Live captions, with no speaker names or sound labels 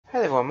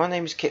Hello everyone, my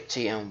name is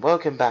Kipty and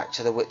welcome back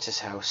to the Witch's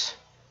house.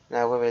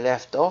 Now where we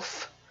left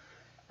off,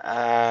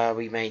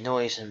 we made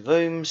noise in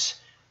rooms,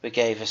 we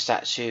gave a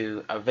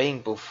statue a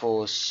rainbow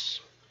force,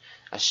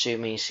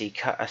 assuming she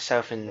cut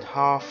herself in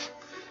half,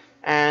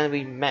 and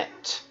we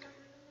met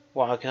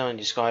what I can only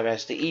describe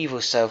as the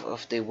evil self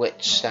of the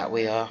witch that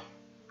we are,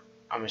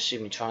 I'm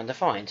assuming, trying to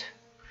find.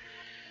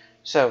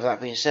 So with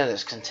that being said,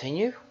 let's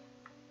continue.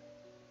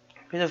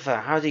 Bit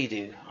how do you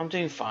do? I'm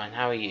doing fine,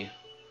 how are you?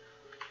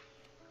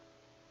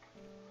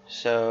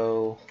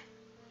 So,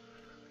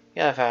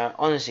 yeah,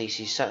 honestly,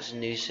 she's such a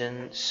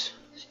nuisance.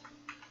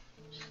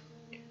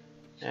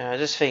 I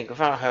just think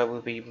without her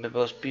we'd be the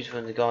most beautiful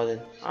in the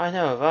garden. I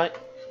know, right?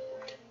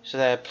 So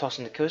they're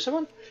plotting to kill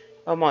someone?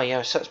 Oh my, you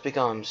have such big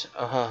arms.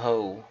 Oh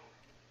ho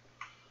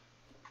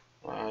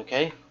ho.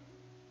 Okay.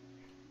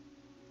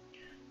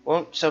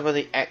 Won't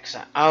somebody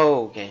exit?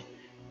 Oh, okay.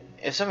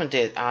 If someone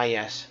did,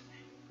 yes.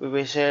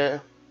 We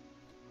said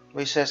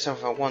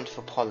something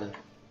wonderful pollen.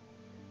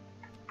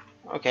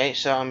 Okay,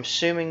 so I'm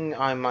assuming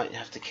I might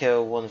have to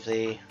kill one of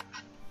maybe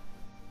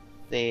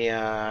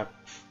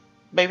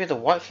the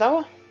white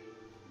flower?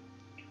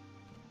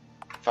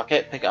 Fuck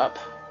it, pick it up.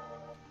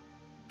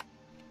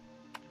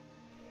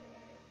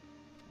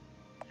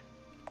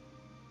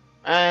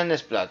 And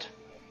there's blood.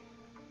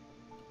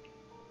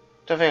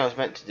 Don't think I was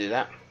meant to do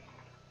that.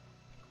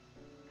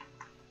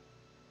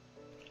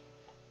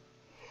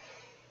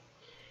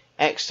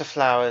 Extra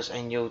flowers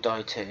and you'll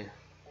die too.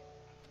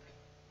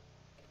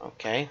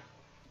 Okay.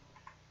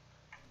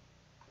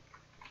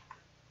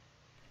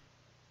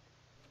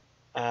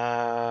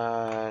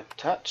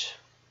 Touch.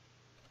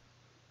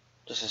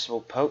 Just a small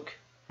poke.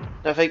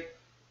 Nothing.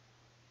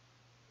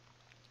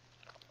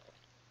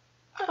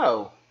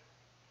 Oh.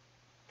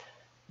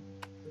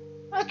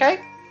 Okay.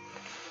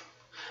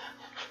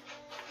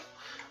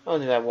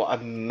 Only about what,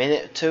 a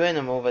minute or two in,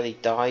 I'm already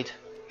died.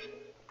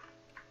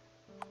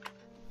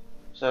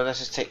 So let's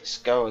just take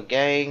go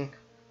again.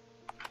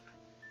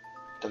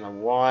 Don't know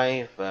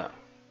why, but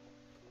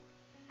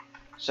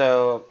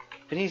so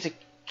we need to.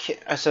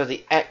 So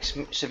the X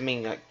should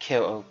mean like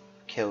kill or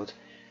killed.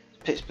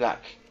 Pitch black.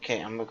 Okay,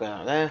 I'm gonna go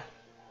out there.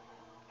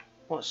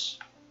 What's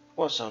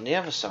on the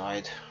other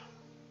side?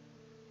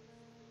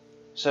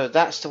 So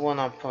that's the one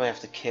I'll probably have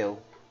to kill.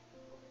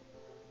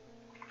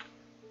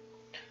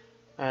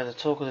 The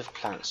talkative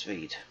plants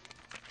read.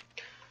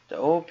 They're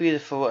all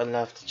beautiful and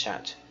love to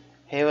chat.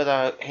 Here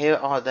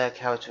are their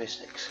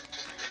characteristics.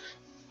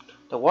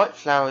 The white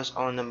flowers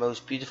are the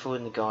most beautiful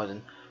in the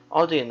garden.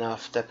 Oddly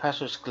enough, their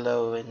petals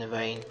glow in the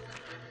rain.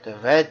 The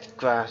red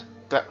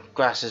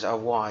grasses are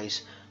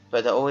wise,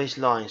 but they're always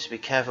lying, so be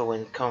careful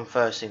when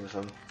conversing with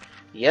them.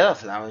 The yellow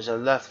flowers are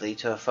lovely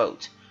to a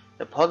fault.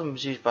 The pollen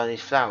produced by these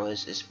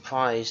flowers is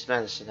prized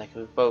medicine that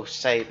can both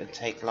save and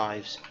take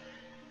lives.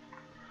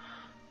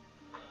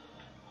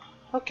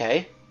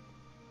 Okay.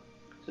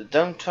 So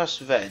don't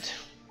trust red.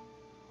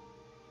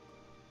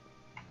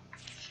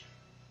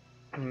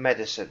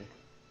 Medicine.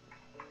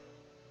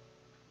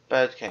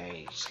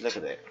 Birdcage, look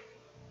at it.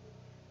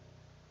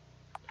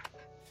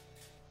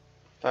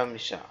 Family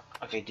shot.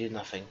 Okay, do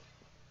nothing.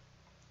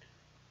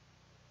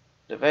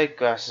 The red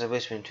grasses are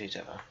whispering to each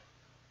other.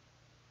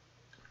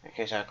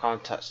 Okay, so I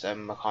can't touch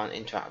them, I can't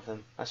interact with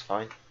them. That's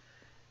fine.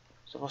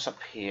 So what's up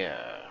here?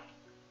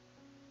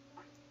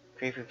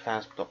 Creepy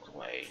plants blocked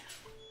away.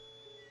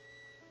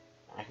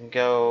 I can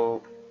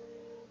go.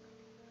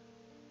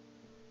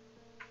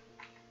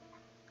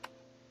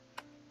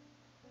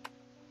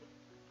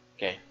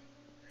 Okay.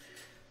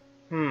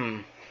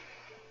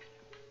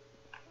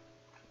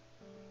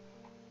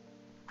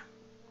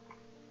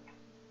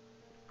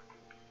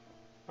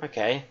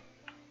 Okay.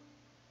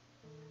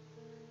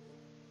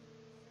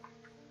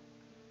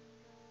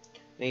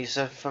 Need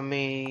something from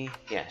me?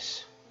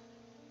 Yes.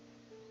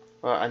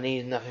 Well, I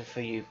need nothing for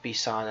you. Be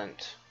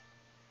silent.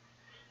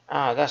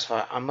 Ah, that's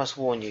right. I must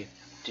warn you.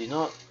 Do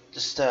not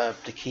disturb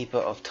the Keeper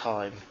of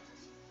Time.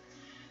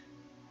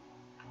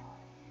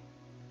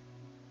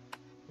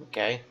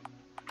 Okay.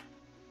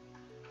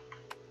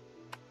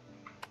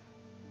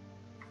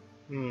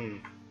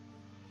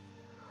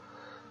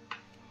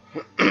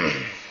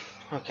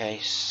 Okay,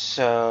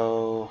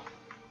 so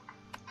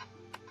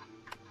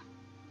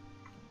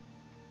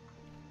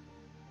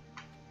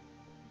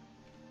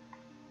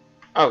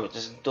oh,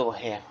 there's a door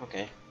here.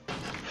 Okay.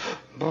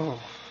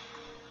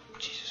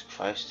 Jesus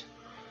Christ.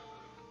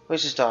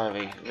 Witch's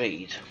diary.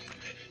 Read.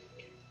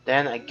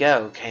 Then a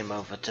girl came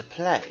over to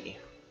play.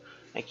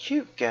 A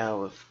cute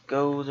girl with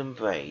golden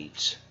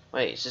braids.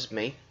 Wait, is this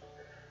me?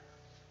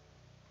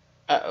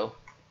 Uh-oh.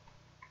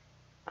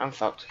 I'm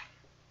fucked.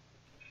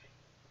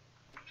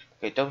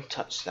 Okay, don't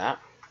touch that.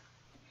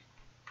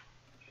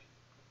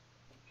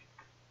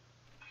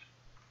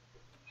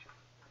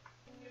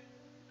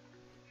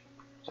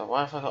 So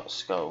why have I got a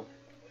skull?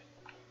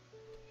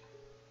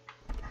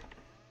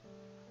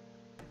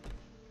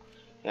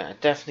 Yeah, I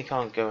definitely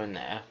can't go in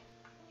there.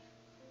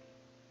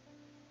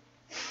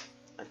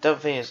 I don't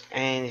think there's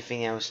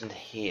anything else in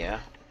here.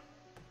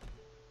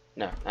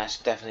 No, that's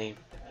definitely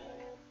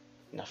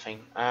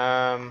Nothing.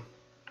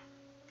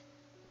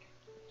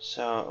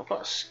 So I've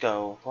got a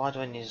skull. Why do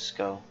I need a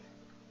skull?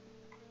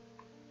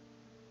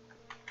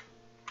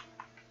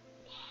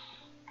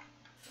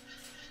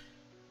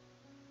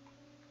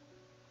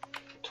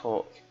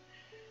 Talk.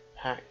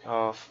 Pack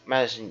of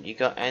medicine. You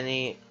got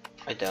any?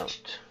 I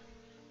don't.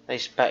 They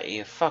spat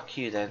you. Fuck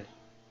you then.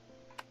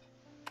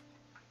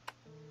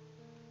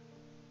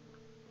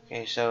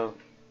 Okay, so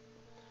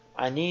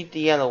I need the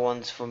yellow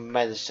ones for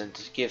medicine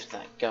to give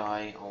that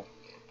guy or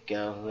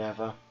girl,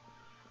 whoever.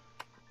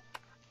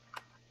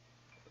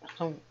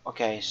 Oh,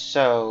 okay,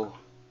 so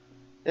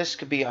this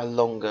could be a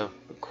longer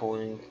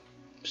recording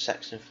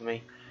section for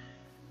me.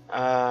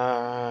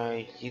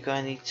 You got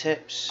any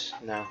tips?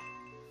 No.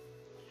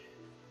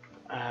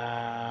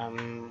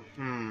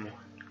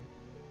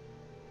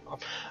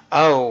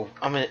 Oh,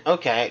 I mean,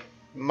 okay.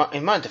 In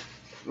my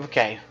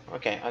okay,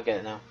 I get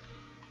it now.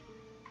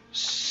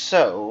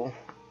 So,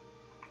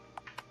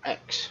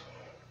 X.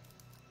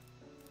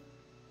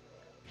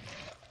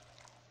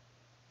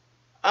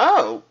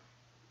 Oh!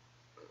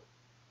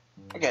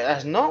 Okay,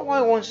 that's not what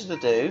I wanted to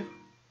do.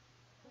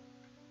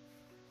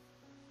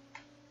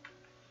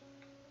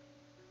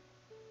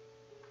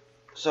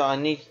 So I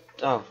need...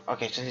 Oh,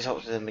 okay, so I need to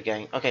talk to them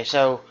again. Okay,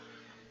 so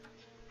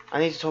I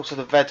need to talk to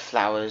the red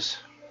flowers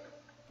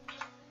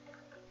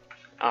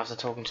after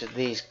talking to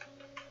these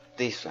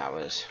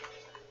flowers.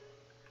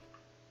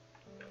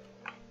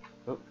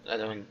 Oh, I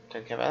don't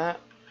care about that.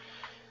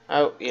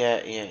 Oh,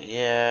 yeah.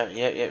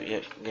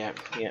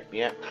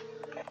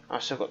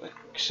 I've still got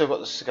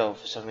the skull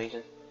for some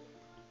reason.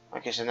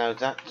 Okay, so now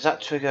does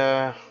that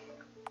trigger?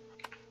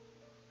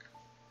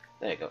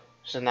 There you go.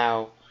 So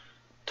now,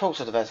 talk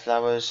to the red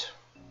flowers.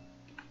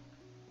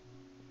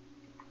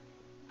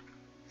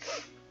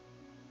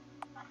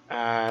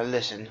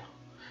 Listen.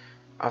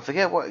 I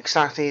forget what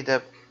exactly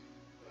the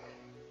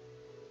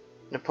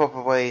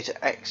proper way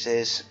to X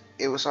is.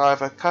 It was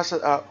either cut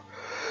it up.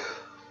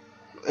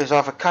 It was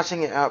either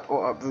cutting it up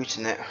or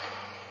uprooting it.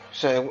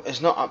 So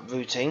it's not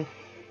uprooting.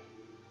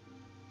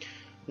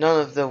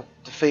 None of the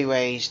three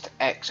ways to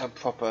X are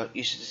proper.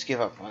 You should just give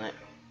up on it.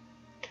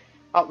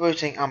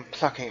 Uprooting and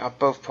plucking are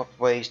both proper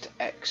ways to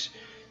X.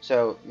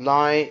 So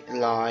lie.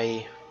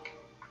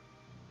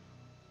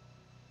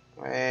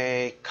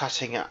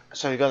 Cutting it.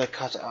 So we gotta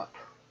cut it up.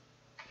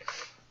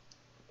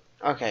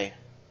 Okay.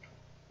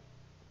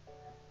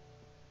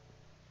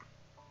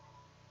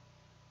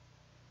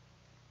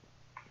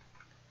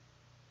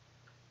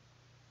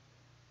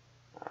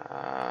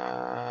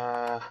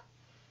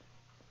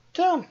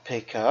 Don't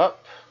pick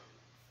up.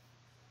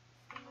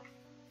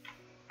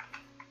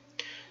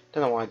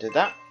 Don't know why I did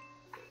that,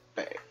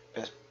 but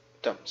just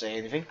don't say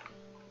anything.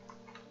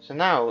 So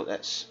now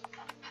let's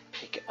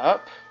pick it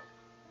up.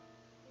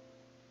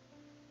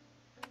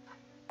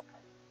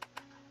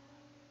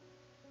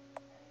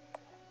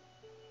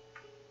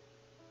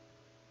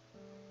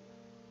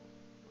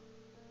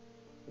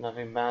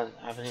 Nothing bad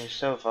happening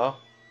so far.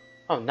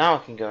 Oh, now I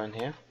can go in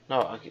here.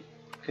 No, I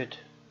could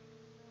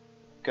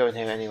go in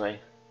here anyway.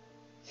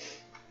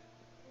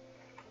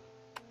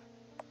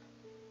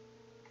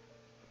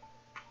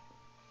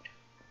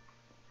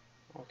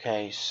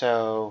 Okay,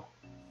 so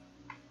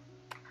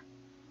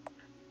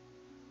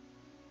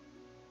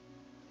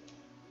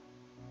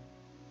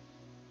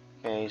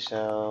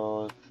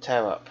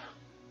tear up.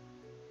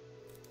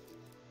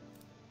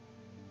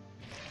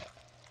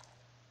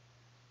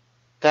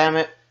 Damn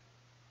it.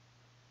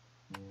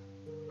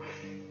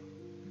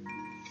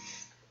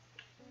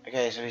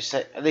 Okay, so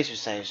at least we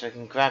saved, so we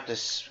can grab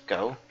this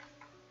skull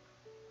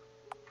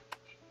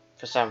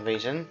for some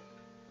reason.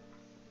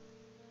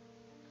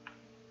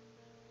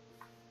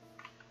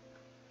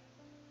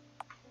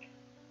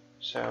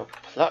 So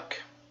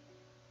pluck.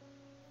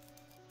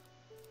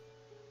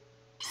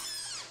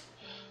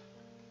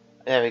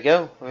 There we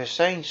go. With a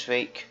strange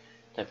streak,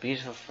 the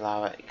beautiful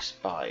flower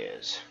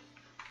expires.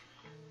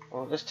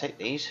 Well, let's take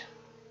these.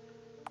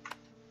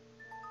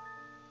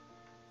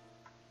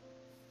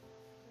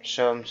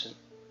 Show them to.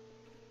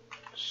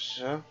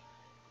 So,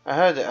 I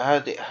heard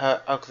it,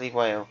 her ugly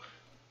wail.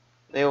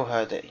 They all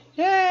heard it.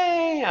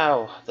 Yay!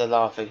 Oh, they're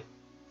laughing.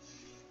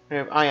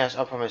 Ah yes,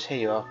 I promise, here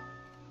you are.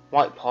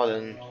 White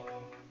pollen.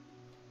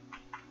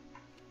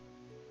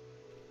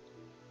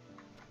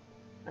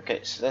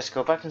 Okay, so let's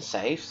go back and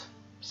save.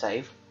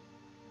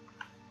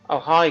 Oh,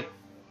 hi,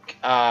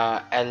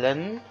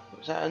 Ellen.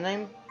 Was that her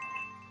name?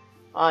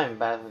 I'm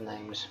bad with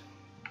names.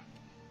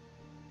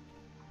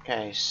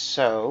 Okay,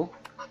 so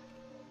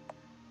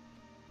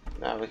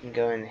now we can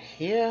go in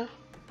here.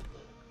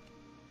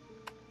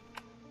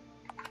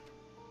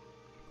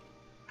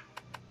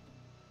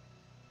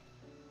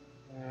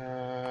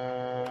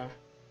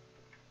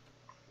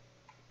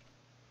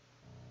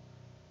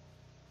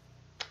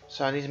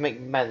 So I need to make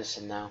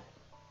medicine now.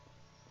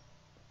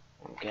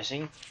 I'm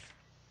guessing.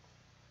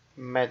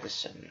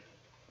 Medicine.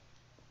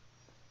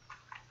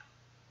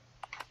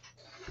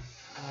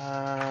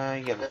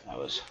 Yellow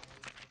flowers.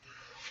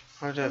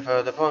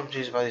 The problem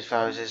used by these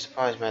flowers is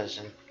surprise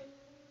medicine.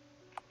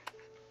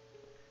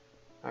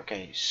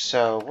 Okay,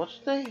 so what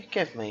did they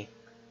give me?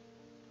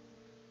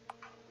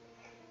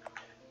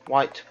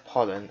 White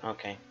pollen,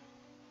 okay.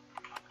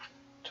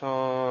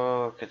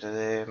 Talk to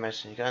the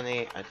medicine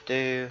gunny, I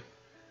do.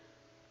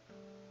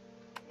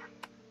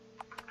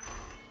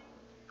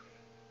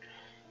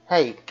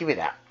 Hey, give me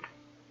that.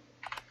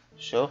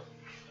 Sure.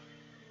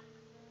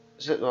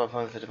 Zip the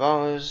pollen for the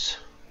bars.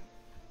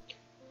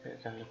 Here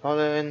comes the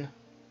pollen.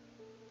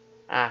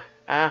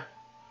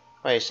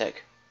 Wait a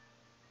sec.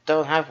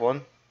 Don't have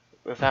one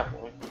without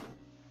one.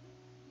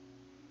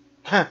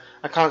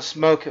 I can't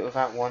smoke it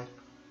without one.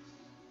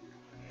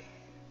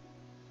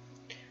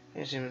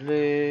 Here's him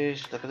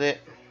loose, look at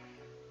it.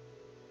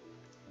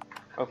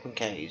 Open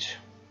cage.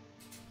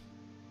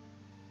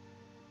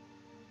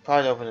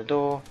 Pried open the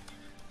door.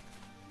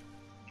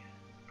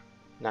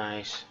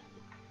 Nice.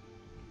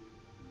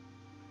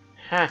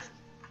 Ha!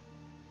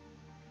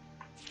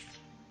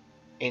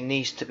 It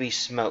needs to be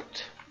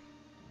smoked.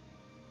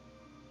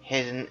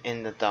 Hidden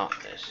in the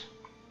darkness.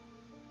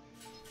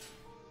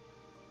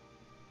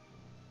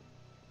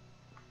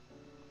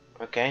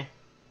 Okay.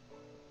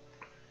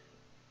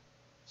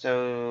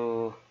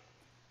 So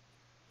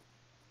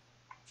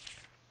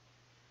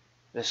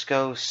let's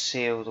go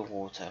seal the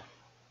water.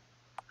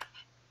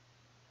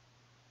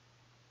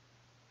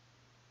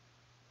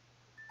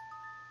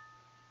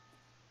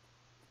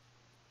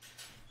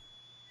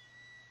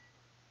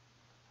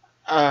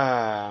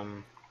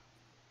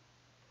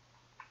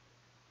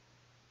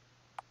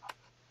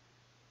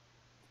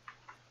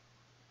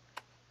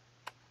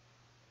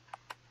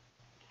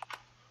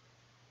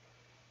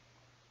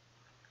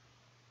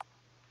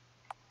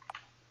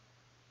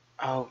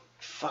 Oh,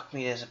 fuck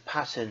me, there's a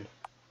pattern.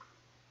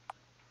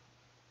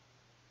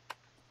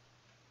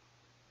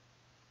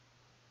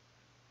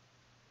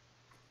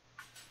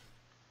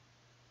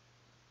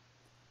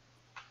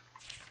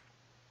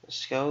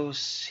 Let's go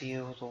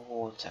seal the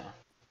water.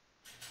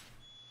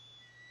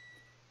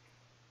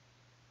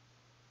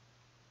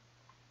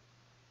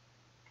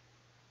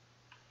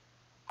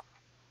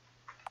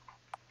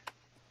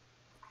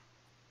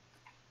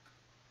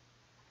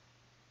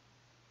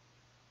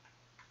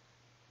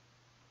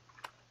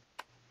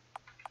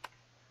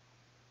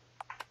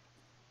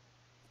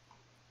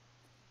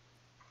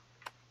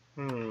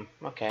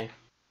 Okay.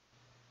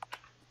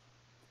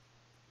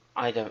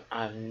 I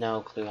have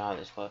no clue how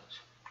this works.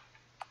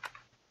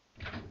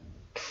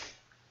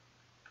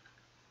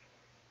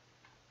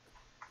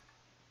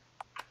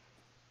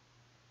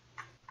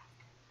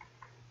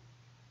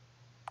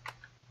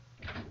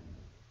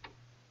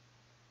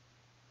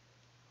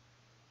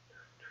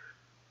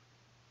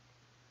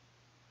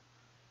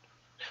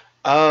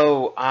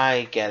 Oh,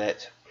 I get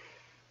it.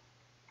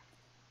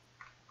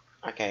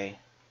 Okay.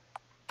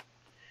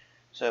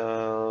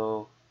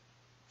 So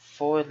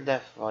forward,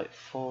 left, right,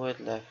 forward,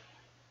 left,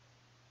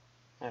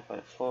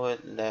 right, forward,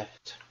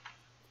 left.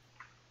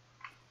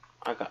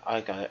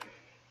 I got it.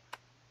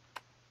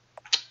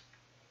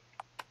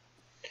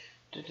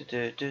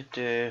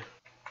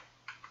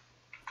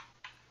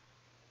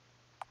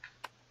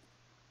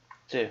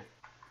 Do.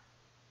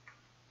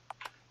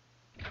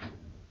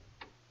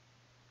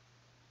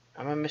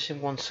 Am I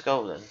missing one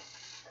skull then?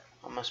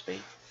 I must be.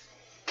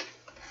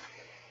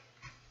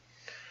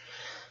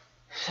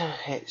 So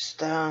it's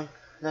down,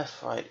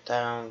 left, right,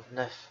 down,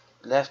 left,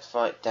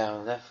 right,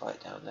 down, left,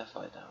 right, down, left,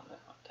 right, down,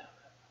 left, right, down.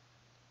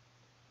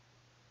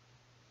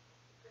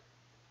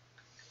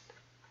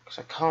 Because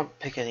I can't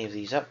pick any of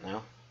these up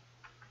now.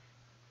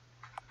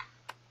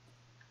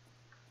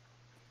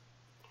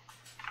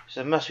 So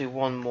there must be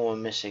one more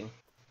missing.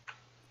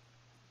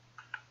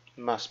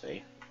 Must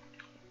be.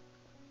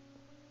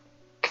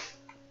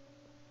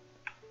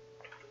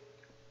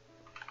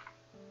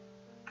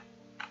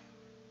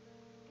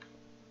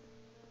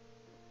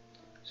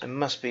 So it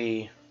must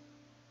be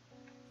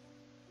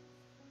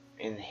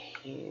in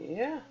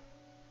here?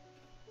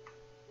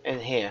 In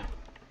here.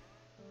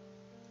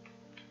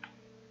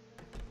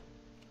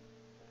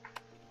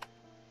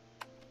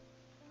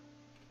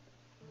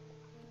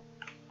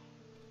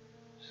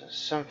 So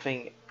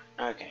something,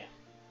 okay.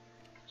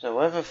 So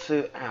whoever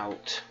flew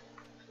out,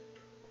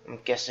 I'm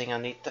guessing I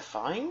need to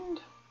find?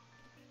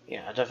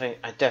 Yeah, I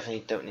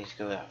definitely don't need to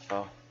go that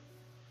far.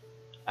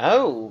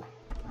 Oh!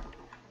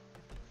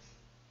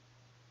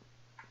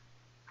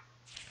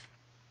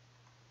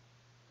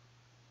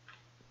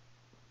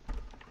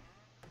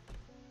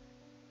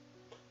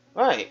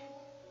 Right.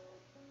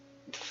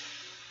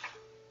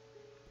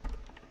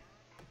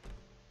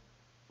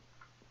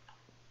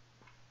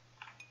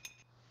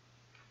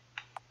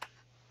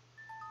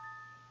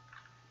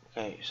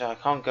 Okay, so I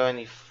can't go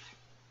any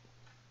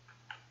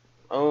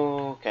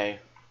okay.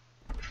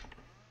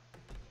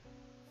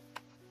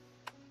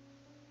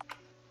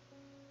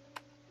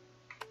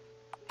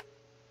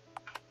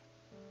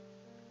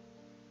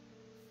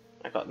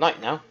 I got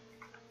night now.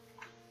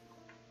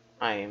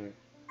 I'm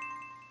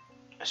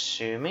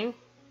assuming.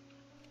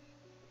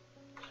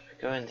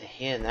 We go into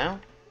here now.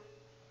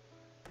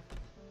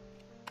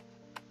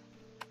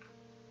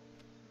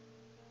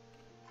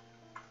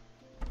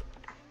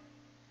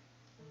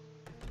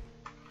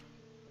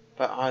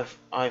 But I've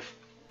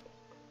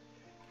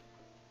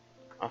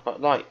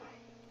got light.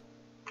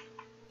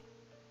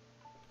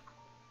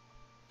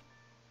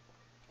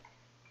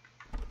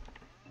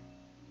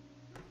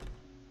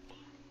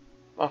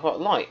 I've got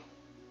light.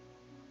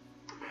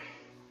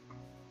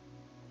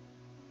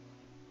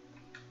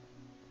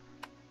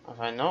 Have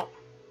I not?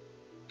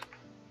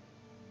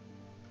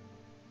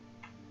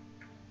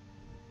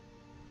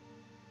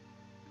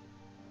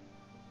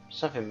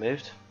 Something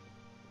moved.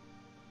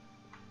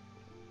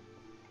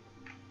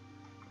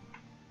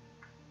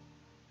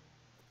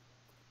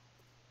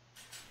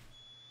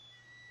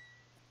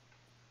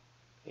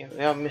 Yeah,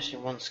 we are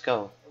missing one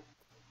skull.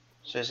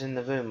 So it's in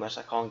the room which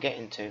I can't get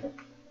into.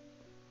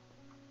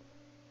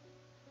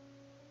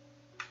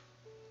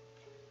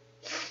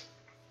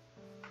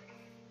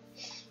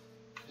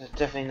 There's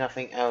definitely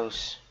nothing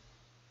else.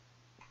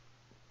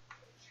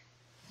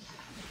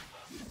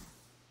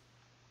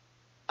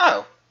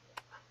 Oh!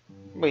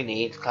 We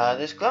need to clear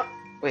this clock.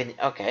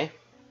 Okay.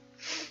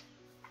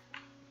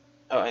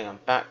 Oh, hang on.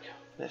 Back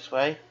this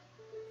way.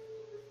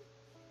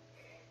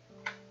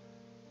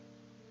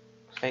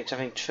 I think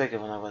something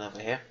triggered when I went over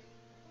here.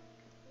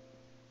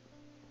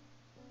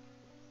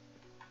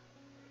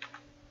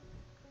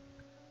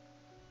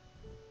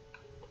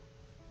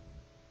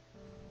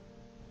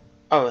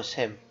 Oh, it's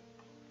him.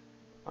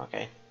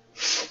 Okay.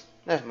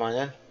 Never mind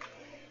then.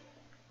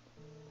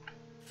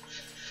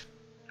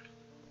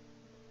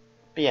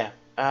 But yeah,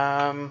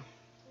 I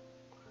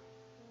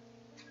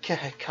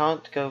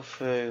can't go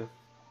through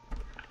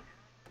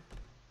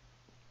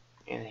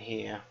in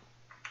here.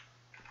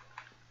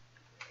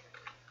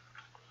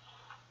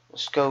 The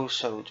Skull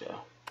Soldier.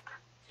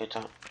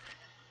 Okay,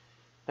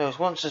 there was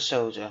once a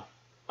soldier.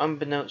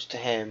 Unbeknownst to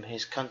him,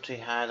 his country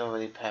had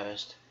already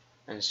perished,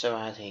 and so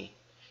had he.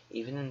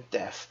 Even in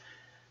death,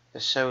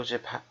 the soldier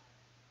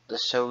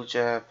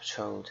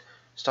patrolled,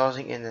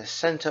 starting in the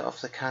center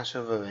of the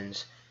castle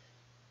ruins.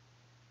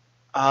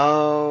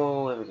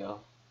 Oh, here we go.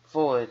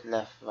 Forward,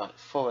 left, right.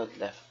 Forward,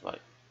 left, right.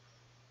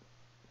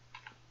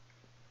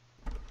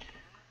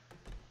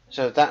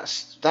 So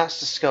that's the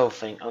skull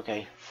thing.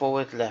 Okay,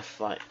 forward, left,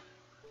 right.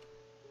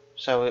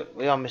 So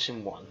we are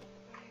missing one.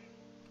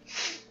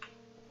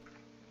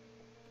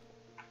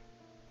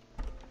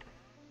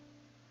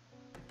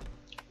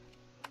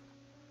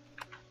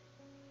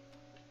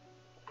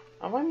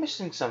 Am I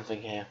missing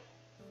something here?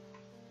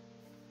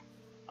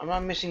 Am I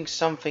missing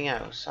something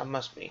else? I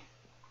must be.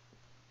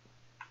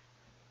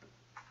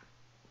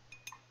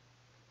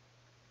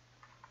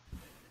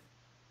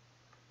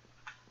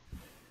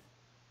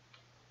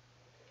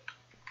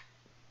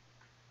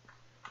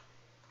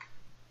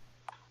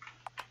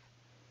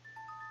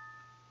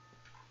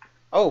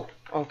 Oh,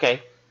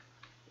 okay.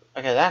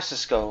 Okay, that's the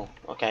skull.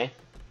 Okay.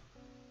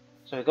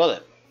 So we got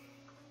it.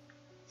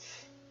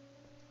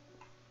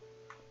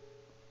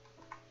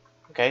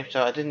 Okay,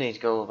 so I didn't need to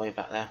go all the way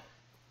back there.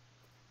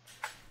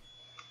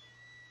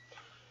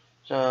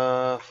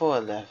 So,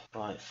 forward, left,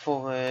 right,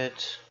 forward.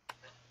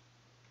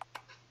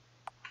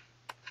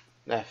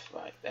 Left,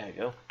 right, there we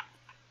go.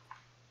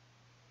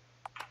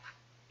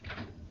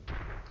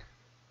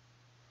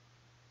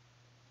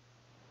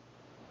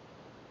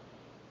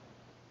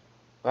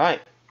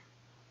 Right.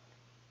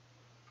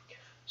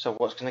 So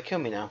what's gonna kill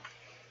me now?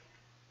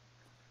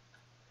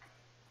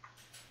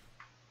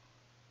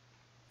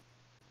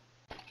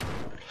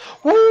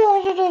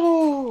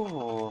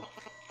 Woo!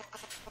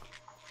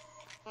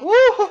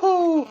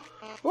 Woo-hoo-hoo!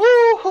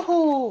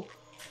 Woo-hoo-hoo!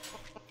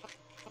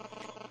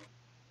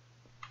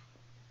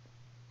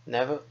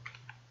 Never.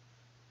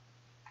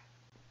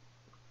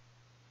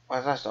 Why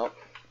does that stop?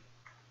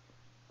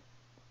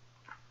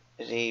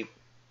 Is he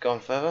gone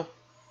further?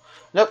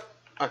 Nope.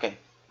 Okay.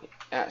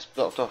 That's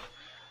blocked off.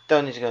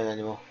 Don't need to go there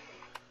anymore.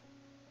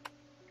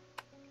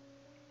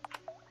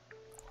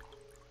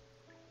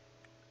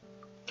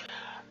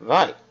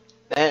 Right.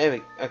 There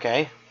we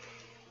okay.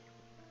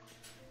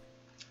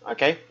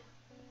 Okay.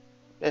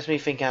 That's me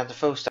thinking how to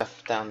throw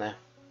stuff down there.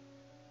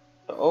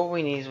 But all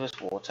we need was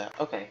water.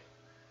 Okay.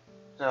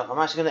 So I'm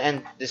actually going to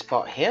end this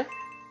part here.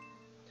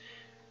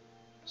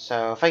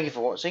 So thank you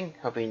for watching.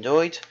 Hope you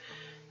enjoyed.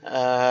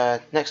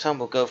 Next time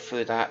we'll go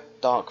through that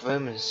dark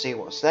room and see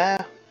what's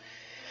there.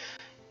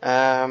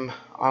 I'm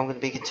going to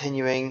be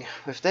continuing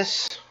with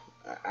this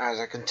as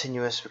a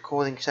continuous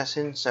recording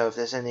session. So if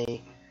there's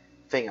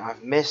anything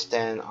I've missed,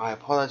 then I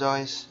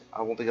apologise.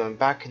 I won't be going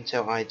back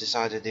until I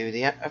decide to do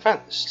the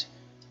advanced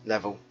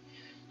level.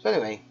 So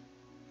anyway,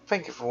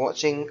 thank you for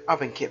watching. I've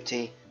been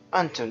Kipty.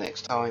 Until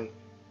next time,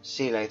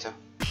 see you later.